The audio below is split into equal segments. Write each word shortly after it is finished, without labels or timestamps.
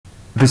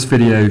This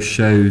video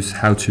shows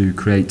how to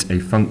create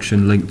a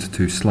function linked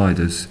to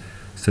sliders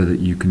so that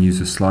you can use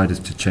the sliders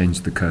to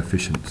change the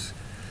coefficients.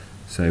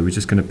 So we're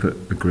just going to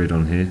put a grid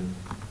on here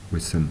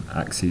with some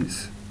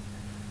axes.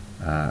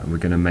 We're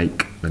going to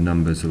make the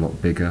numbers a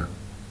lot bigger,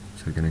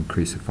 so we're going to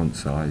increase the font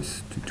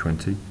size to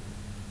 20 so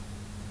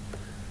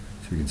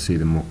we can see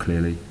them more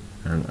clearly,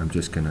 and I'm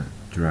just going to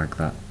drag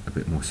that a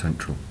bit more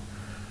central.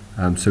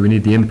 So we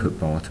need the input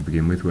bar to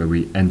begin with, where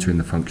we enter in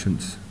the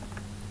functions,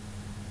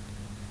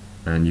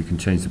 and you can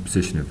change the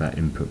position of that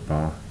input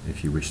bar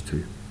if you wish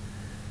to.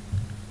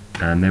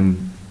 And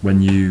then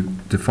when you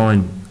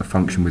define a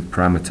function with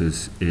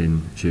parameters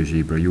in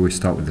Geogebra, you always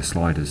start with the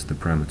sliders, the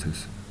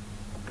parameters.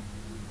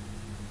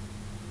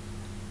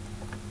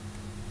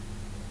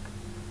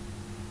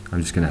 I'm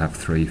just going to have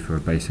 3 for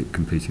a basic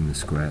completing the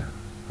square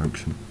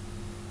function.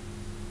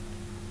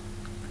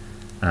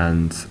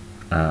 And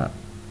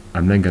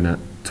I'm then going to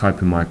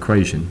type in my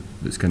equation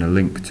that's going to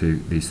link to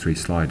these 3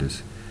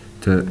 sliders.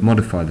 To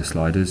modify the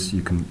sliders,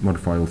 you can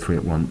modify all 3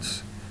 at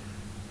once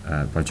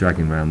by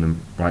dragging around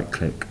them. Right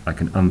click, I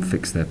can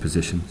unfix their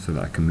position so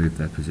that I can move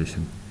their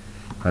position.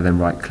 If I then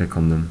right click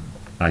on them,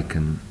 I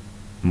can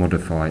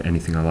modify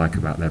anything I like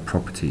about their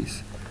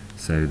properties.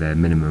 So their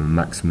minimum and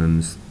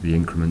maximums, the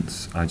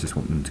increments, I just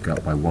want them to go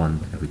up by 1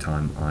 every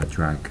time I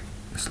drag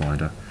the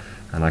slider.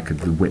 And I could,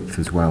 the width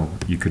as well,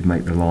 you could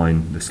make the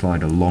line, the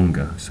slider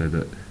longer so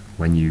that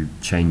when you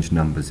change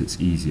numbers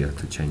it's easier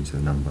to change the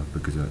number,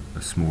 because a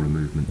smaller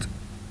movement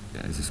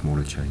is a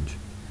smaller change.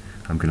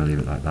 I'm going to leave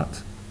it like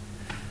that.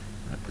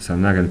 So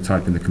I'm now going to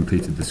type in the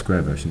completed the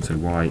square version, so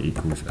y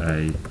equals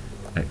a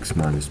x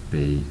minus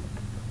b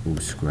all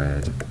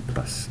squared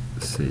plus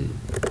c.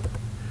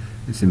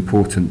 It's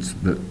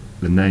important that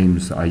the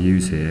names that I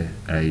use here,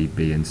 A,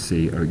 B and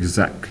C, are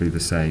exactly the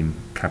same,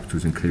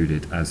 capitals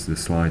included, as the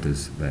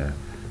sliders there,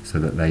 so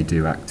that they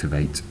do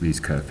activate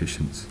these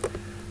coefficients.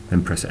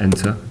 Then press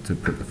enter to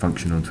put the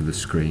function onto the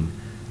screen,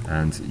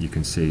 and you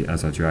can see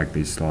as I drag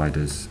these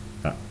sliders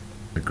that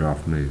the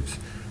graph moves.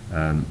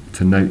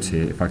 To note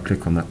here, if I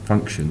click on that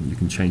function, you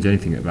can change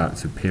anything about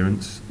its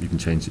appearance. You can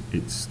change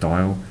its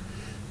style,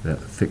 the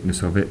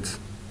thickness of it,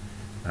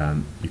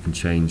 you can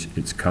change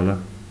its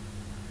colour,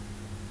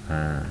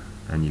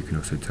 and you can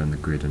also turn the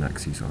grid and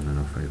axes on and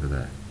off over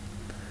there.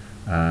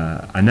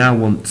 I now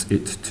want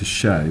it to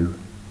show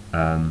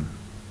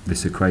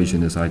this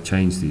equation as I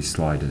change these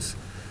sliders.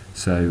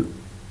 So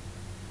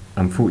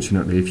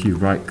unfortunately, if you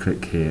right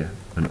click here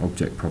on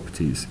object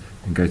properties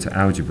and go to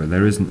algebra,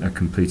 there isn't a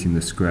completing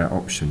the square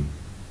option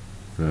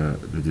for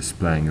the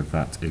displaying of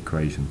that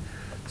equation.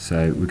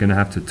 So we're going to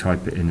have to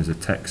type it in as a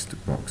text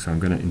box. So I'm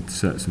going to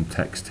insert some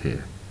text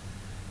here,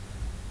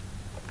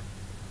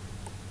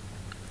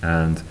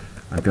 and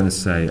I'm going to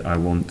say I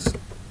want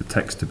the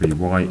text to be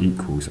y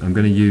equals, I'm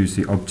going to use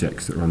the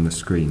objects that are on the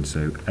screen,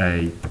 so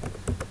a,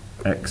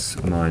 x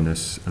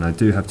minus, and I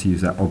do have to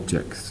use that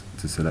object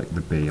to select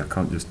the b. I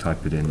can't just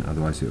type it in,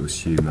 otherwise it will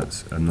assume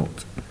that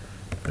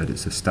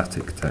it's a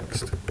static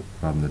text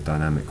rather than a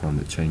dynamic one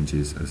that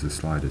changes as the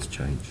sliders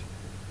change.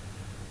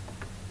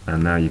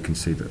 And now you can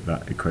see that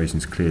that equation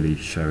is clearly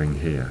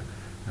showing here,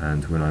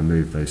 and when I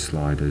move those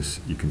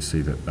sliders you can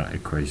see that that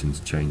equation is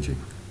changing.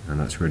 And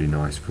that's really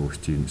nice for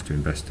students to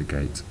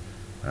investigate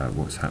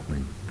what's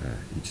happening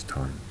each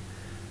time.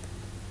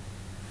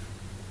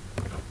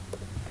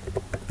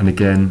 And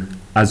again,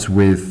 as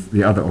with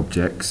the other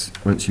objects,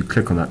 once you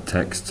click on that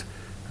text,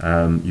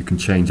 you can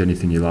change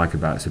anything you like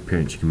about its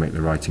appearance. You can make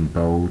the writing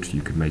bold,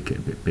 you could make it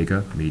a bit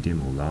bigger,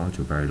 medium or large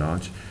or very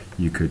large.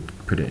 You could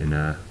put it in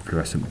a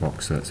fluorescent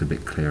box so it's a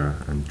bit clearer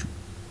and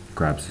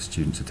grabs the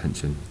student's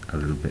attention a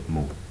little bit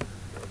more.